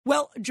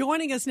Well,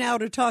 joining us now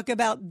to talk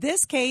about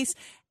this case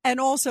and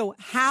also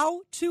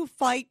how to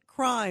fight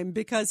crime,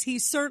 because he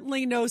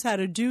certainly knows how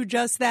to do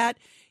just that.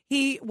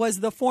 He was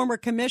the former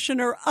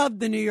commissioner of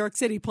the New York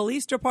City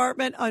Police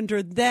Department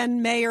under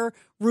then Mayor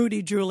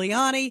Rudy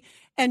Giuliani.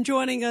 And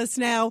joining us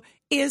now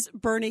is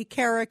Bernie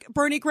Kerik.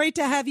 Bernie, great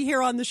to have you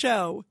here on the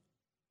show.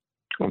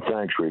 Well,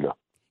 thanks, Rita.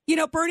 You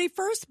know, Bernie,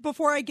 first,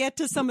 before I get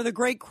to some of the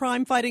great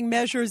crime-fighting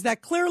measures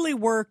that clearly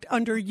worked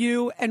under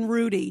you and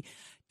Rudy,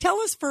 tell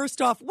us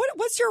first off,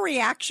 what's your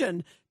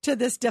reaction to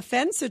this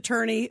defense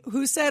attorney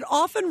who said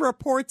often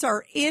reports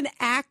are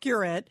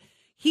inaccurate?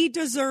 He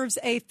deserves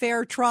a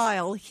fair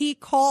trial. He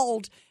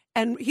called,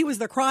 and he was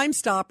the Crime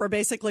Stopper,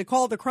 basically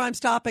called the crime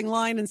stopping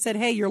line and said,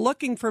 hey, you're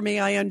looking for me.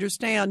 I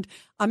understand.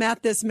 I'm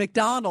at this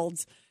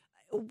McDonald's.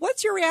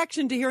 What's your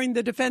reaction to hearing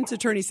the defense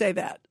attorney say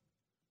that?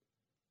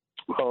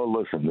 Well,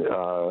 listen,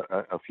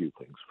 a few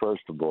things.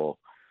 First of all,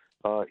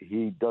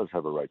 he does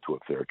have a right to a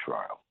fair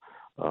trial.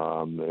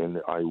 And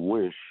I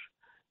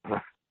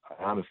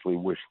honestly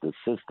wish the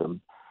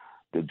system,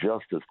 the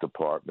Justice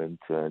Department,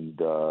 and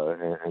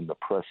the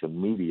press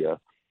and media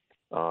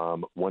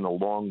went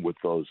along with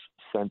those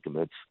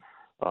sentiments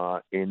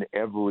in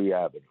every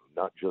avenue,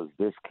 not just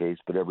this case,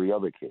 but every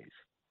other case,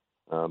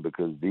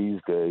 because these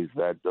days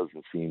that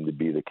doesn't seem to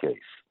be the case.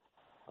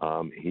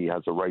 He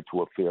has a right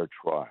to a fair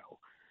trial.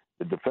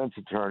 The defense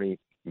attorney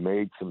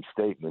made some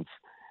statements,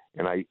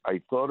 and I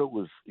thought it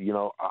was,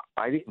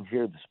 I didn't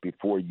hear this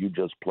before you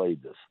just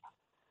played this.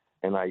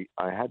 And I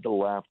had to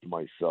laugh to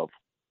myself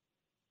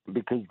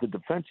because the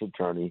defense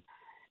attorney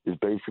is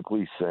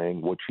basically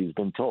saying what she's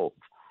been told.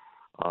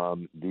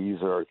 These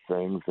are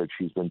things that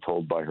she's been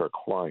told by her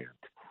client.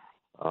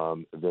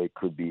 They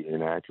could be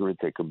inaccurate.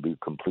 They could be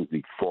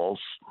completely false.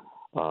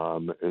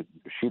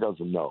 She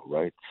doesn't know,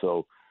 right?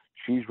 So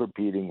she's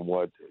repeating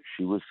what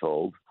she was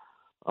told,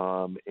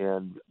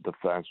 and the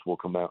facts will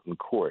come out in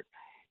court.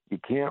 You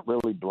can't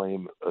really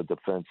blame a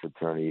defense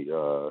attorney,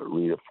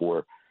 Rita,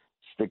 for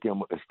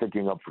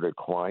sticking up for their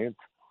client.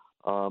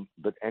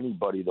 But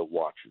anybody that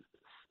watches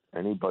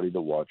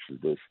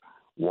this,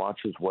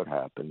 watches what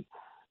happened,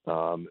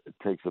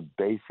 takes a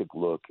basic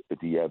look at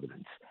the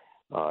evidence.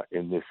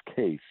 In this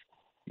case,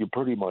 you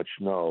pretty much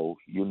know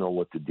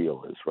what the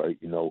deal is, right?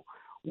 You know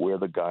where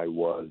the guy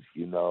was.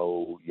 You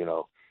know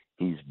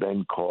he's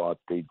been caught.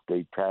 They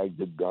tagged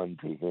the gun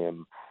to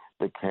him,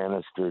 the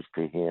canisters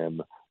to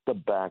him, the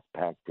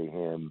backpack to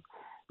him.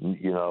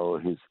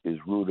 His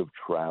route of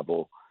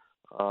travel.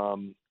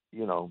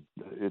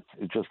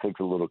 It just takes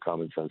a little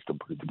common sense to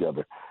put it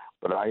together.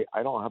 But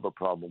I don't have a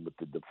problem with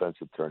the defense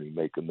attorney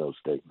making those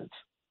statements.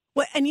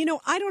 Well, and,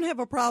 I don't have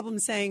a problem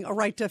saying a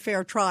right to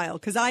fair trial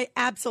because I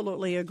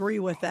absolutely agree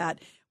with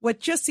that. What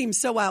just seems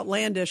so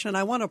outlandish, and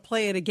I want to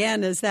play it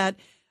again, is that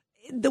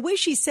the way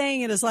she's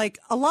saying it is like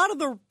a lot of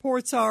the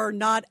reports are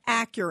not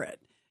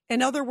accurate.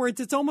 In other words,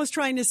 it's almost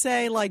trying to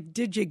say, like,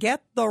 did you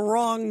get the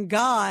wrong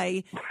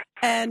guy?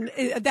 And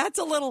that's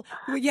a little,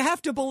 you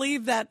have to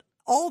believe that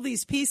all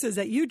these pieces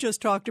that you just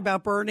talked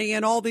about, Bernie,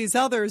 and all these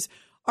others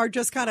are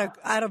just kind of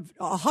out of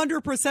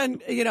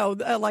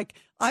 100%, like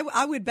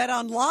I would bet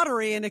on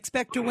lottery and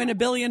expect to win $1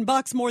 billion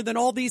more than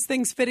all these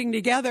things fitting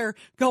together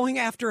going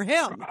after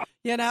him.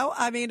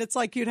 It's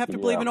like you'd have to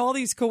believe in all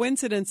these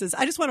coincidences.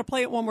 I just want to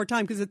play it one more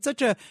time because it's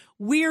such a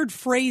weird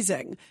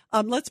phrasing.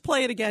 Let's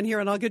play it again here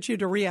and I'll get you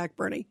to react,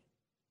 Bernie.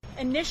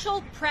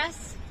 Initial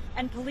press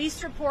and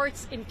police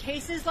reports in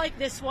cases like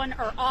this one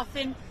are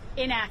often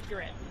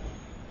inaccurate.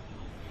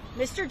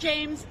 Mr.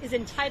 James is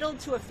entitled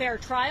to a fair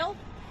trial,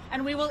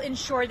 and we will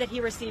ensure that he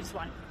receives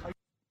one.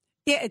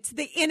 Yeah, it's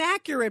the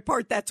inaccurate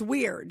part that's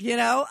weird,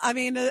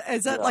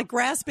 is that like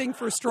grasping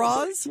for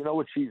straws? You know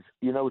what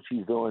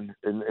she's doing,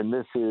 and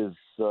this is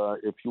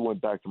if you went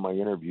back to my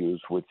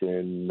interviews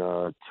within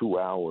 2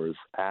 hours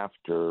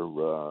after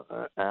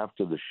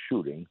the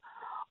shooting,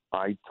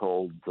 I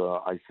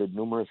said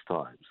numerous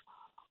times,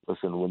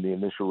 listen, when the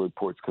initial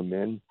reports come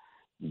in,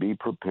 be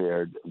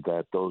prepared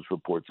that those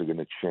reports are going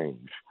to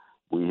change.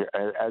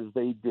 As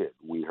they did,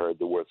 we heard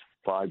there was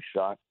 5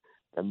 shot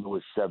and there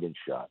was 7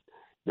 shot.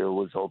 There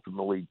was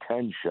ultimately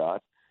 10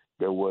 shot.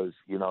 There was,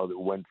 it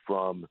went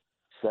from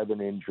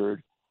 7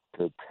 injured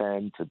to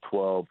 10 to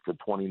 12 to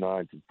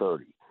 29 to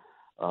 30.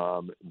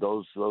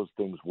 Those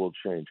things will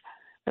change.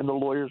 And the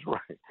lawyer's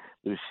right.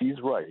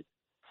 She's right.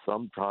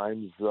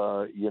 Sometimes,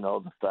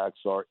 the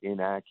facts are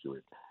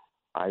inaccurate.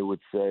 I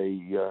would say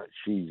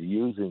she's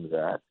using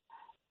that,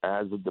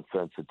 as a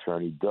defense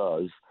attorney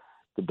does,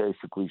 to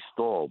basically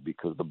stall,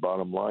 because the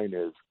bottom line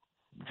is,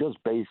 just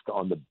based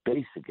on the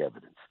basic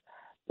evidence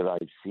that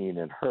I've seen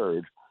and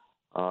heard,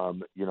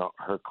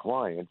 her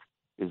client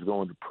is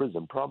going to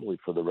prison probably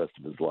for the rest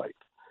of his life.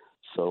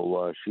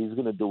 So she's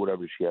going to do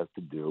whatever she has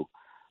to do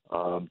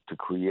to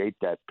create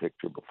that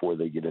picture before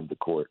they get into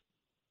court.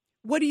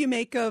 What do you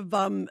make of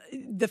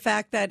the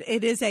fact that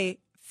it is a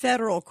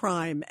federal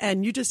crime?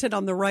 And you just hit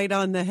on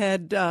the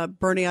head,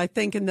 Bernie, I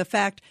think, in the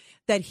fact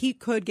that he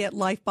could get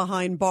life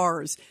behind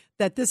bars,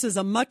 that this is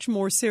a much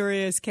more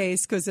serious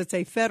case because it's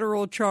a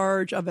federal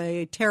charge of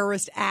a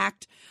terrorist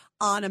act.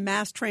 on a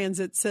mass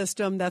transit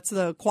system. That's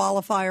the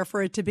qualifier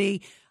for it to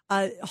be.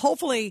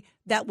 Hopefully,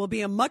 that will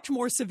be a much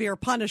more severe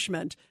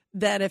punishment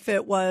than if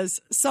it was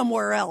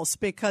somewhere else,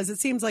 because it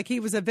seems like he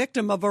was a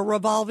victim of a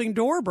revolving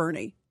door,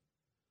 Bernie.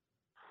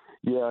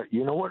 Yeah,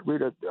 you know what,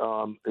 Rita?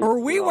 Or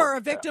we were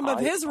a victim of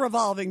his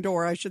revolving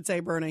door, I should say,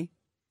 Bernie.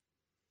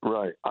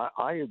 Right.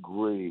 I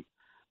agree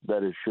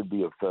that it should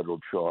be a federal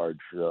charge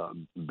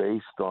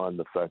based on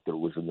the fact that it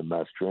was in the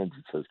mass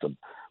transit system.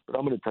 But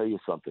I'm going to tell you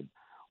something.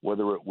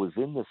 Whether it was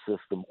in the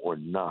system or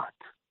not,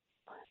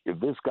 if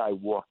this guy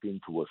walked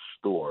into a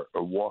store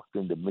or walked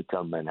into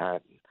Midtown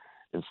Manhattan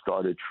and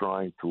started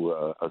trying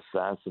to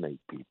assassinate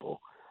people,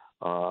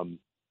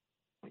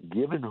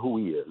 given who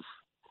he is,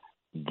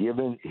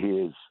 given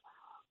his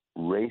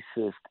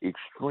racist,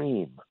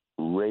 extreme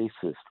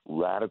racist,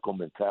 radical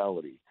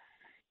mentality,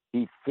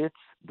 he fits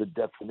the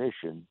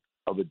definition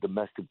of a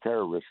domestic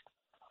terrorist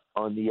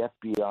on the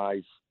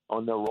FBI's,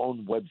 on their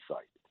own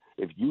website.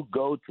 If you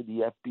go to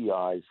the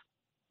FBI's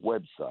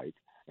website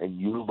and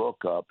you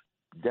look up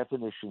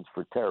definitions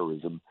for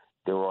terrorism,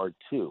 there are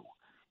two: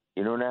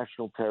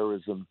 international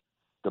terrorism,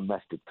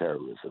 domestic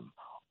terrorism.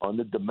 On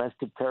the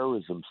domestic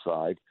terrorism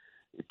side,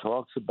 it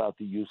talks about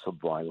the use of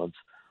violence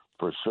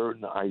for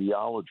certain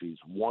ideologies.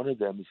 One of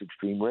them is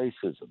extreme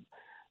racism.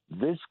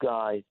 This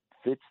guy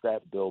fits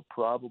that bill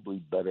probably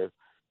better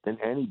than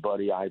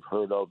anybody I've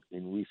heard of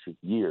in recent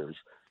years,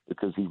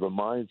 because he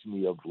reminds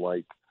me of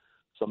like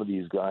some of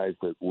these guys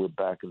that were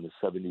back in the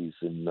 70s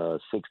and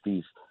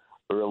 60s,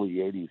 early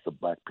 80s, the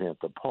Black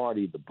Panther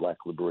Party, the Black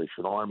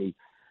Liberation Army.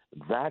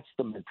 That's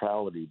the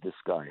mentality this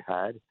guy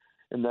had,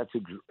 and that's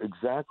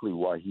exactly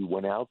why he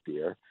went out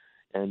there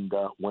and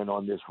went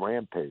on this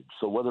rampage.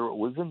 So whether it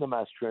was in the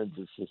mass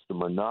transit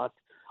system or not,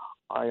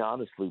 I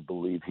honestly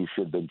believe he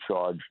should have been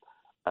charged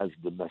as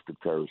a domestic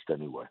terrorist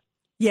anyway.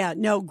 Yeah,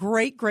 no,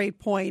 great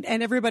point.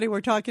 And everybody,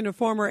 we're talking to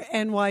former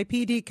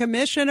NYPD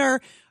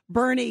Commissioner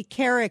Bernie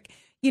Kerik.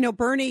 You know,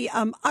 Bernie,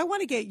 I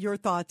want to get your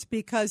thoughts,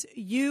 because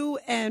you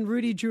and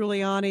Rudy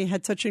Giuliani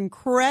had such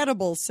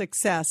incredible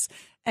success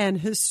and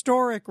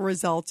historic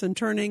results in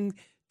turning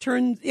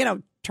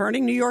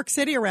New York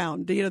City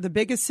around, the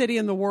biggest city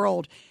in the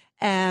world,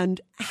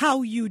 and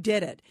how you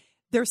did it.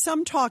 There's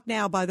some talk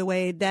now, by the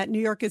way, that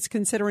New York is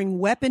considering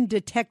weapon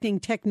detecting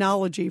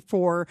technology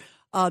for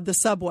the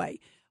subway.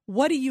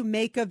 What do you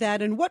make of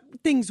that? And what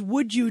things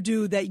would you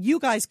do that you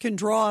guys can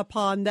draw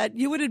upon that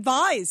you would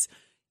advise,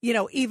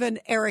 even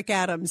Eric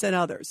Adams and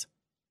others?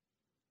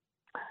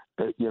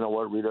 You know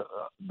what, Rita?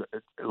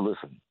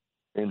 Listen,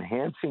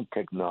 enhancing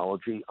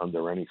technology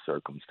under any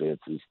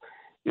circumstances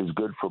is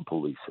good for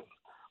policing,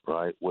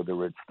 right?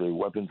 Whether it's the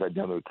weapons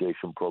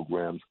identification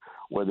programs,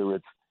 whether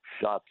it's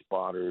shot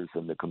spotters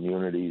in the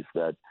communities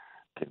that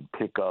can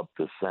pick up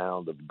the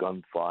sound of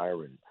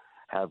gunfire and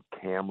have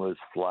cameras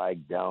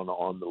flagged down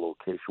on the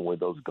location where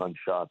those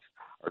gunshots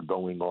are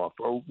going off,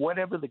 or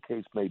whatever the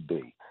case may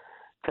be.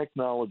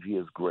 Technology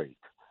is great.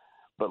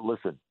 But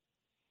listen,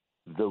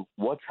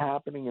 what's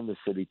happening in the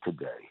city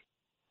today,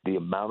 the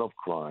amount of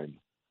crime,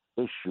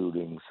 the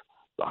shootings,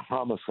 the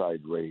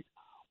homicide rate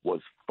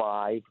was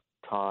 5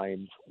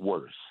 times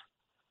worse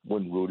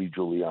when Rudy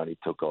Giuliani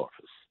took office.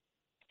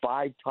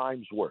 5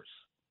 times worse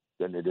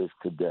than it is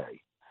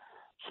today.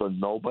 So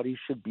nobody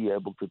should be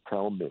able to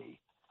tell me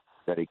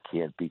that it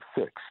can't be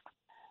fixed,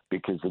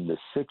 because in the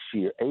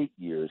 8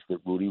 years that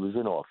Rudy was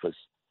in office,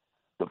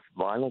 the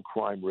violent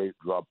crime rate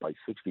dropped by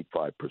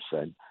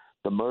 65%,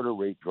 the murder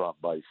rate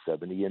dropped by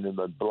 70%, and in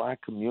the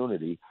black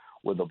community,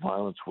 where the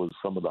violence was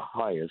some of the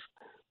highest,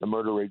 the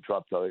murder rate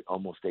dropped by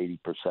almost 80%.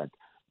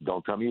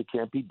 Don't tell me it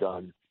can't be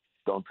done.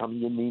 Don't tell me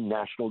you need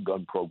national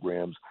gun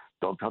programs.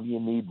 Don't tell me you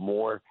need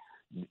more,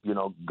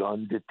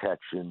 gun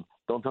detection.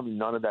 Don't tell me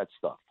none of that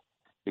stuff,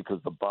 because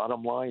the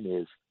bottom line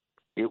is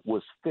it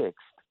was fixed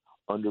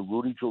under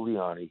Rudy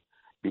Giuliani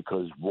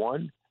because,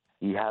 one,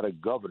 he had a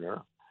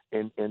governor,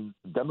 and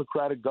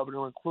Democratic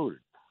governor included.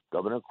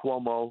 Governor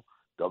Cuomo,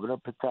 Governor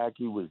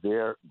Pataki was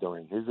there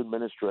during his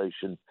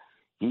administration.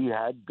 He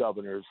had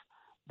governors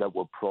that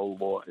were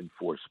pro-law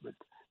enforcement.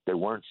 They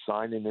weren't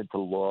signing into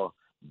law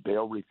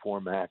bail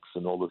reform acts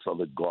and all this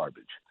other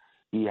garbage.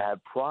 He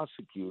had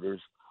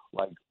prosecutors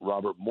like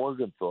Robert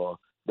Morgenthau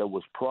that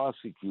was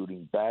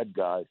prosecuting bad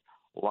guys,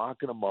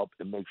 locking them up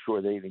and make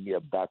sure they didn't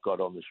get back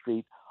out on the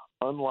street,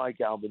 unlike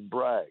Alvin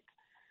Bragg.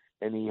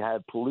 And he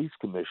had police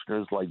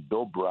commissioners like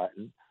Bill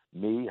Bratton,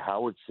 me,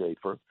 Howard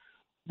Safer,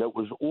 that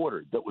was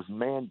ordered, that was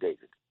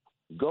mandated.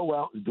 Go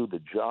out and do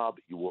the job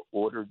you were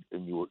ordered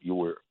and you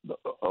were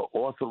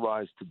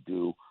authorized to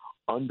do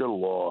under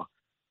law.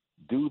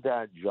 Do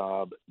that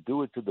job.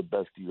 Do it to the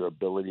best of your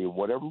ability. And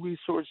whatever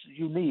resources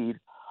you need,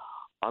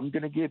 I'm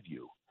going to give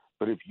you.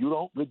 But if you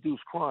don't reduce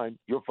crime,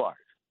 you're fired.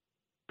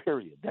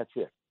 Period. That's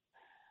it.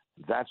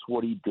 That's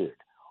what he did.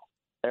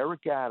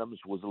 Eric Adams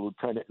was a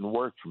lieutenant and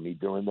worked for me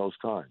during those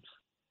times.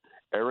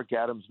 Eric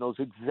Adams knows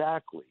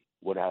exactly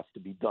what has to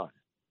be done.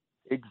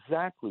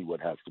 Exactly what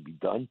has to be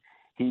done.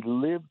 He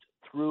lived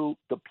through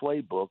the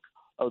playbook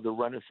of the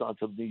Renaissance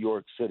of New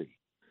York City.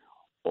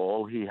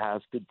 All he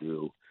has to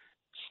do,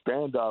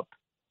 stand up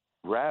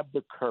grab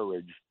the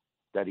courage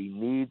that he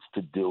needs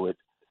to do it,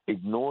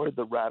 ignore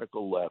the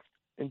radical left,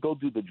 and go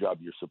do the job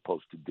you're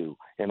supposed to do.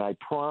 And I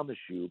promise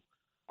you,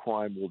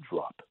 crime will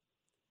drop.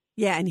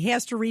 Yeah, and he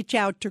has to reach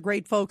out to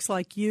great folks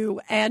like you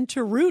and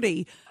to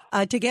Rudy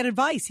to get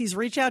advice. He's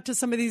reached out to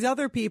some of these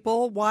other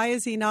people. Why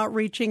is he not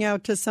reaching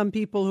out to some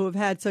people who have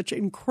had such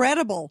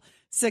incredible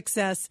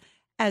success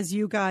as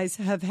you guys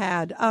have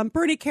had?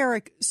 Bernie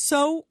Kerik,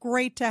 so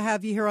great to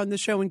have you here on the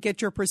show and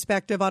get your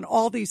perspective on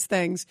all these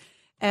things.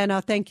 And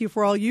thank you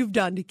for all you've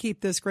done to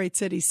keep this great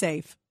city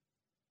safe.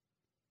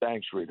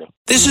 Thanks, Rita.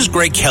 This is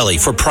Greg Kelly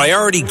for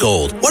Priority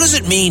Gold. What does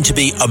it mean to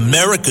be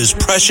America's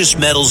precious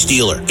metals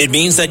dealer? It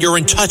means that you're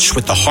in touch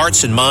with the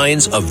hearts and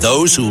minds of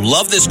those who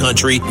love this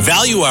country,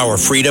 value our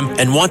freedom,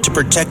 and want to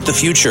protect the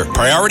future.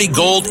 Priority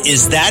Gold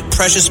is that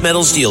precious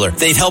metals dealer.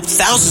 They've helped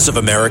thousands of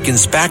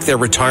Americans back their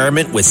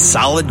retirement with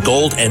solid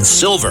gold and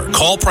silver.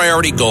 Call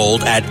Priority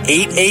Gold at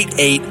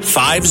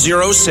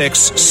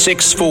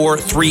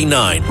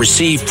 888-506-6439.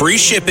 Receive free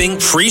shipping,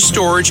 free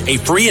storage, a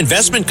free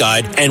investment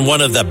guide, and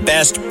one of the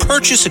best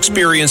purchase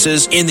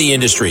experiences in the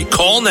industry.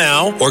 Call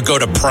now or go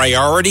to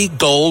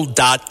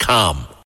PriorityGold.com.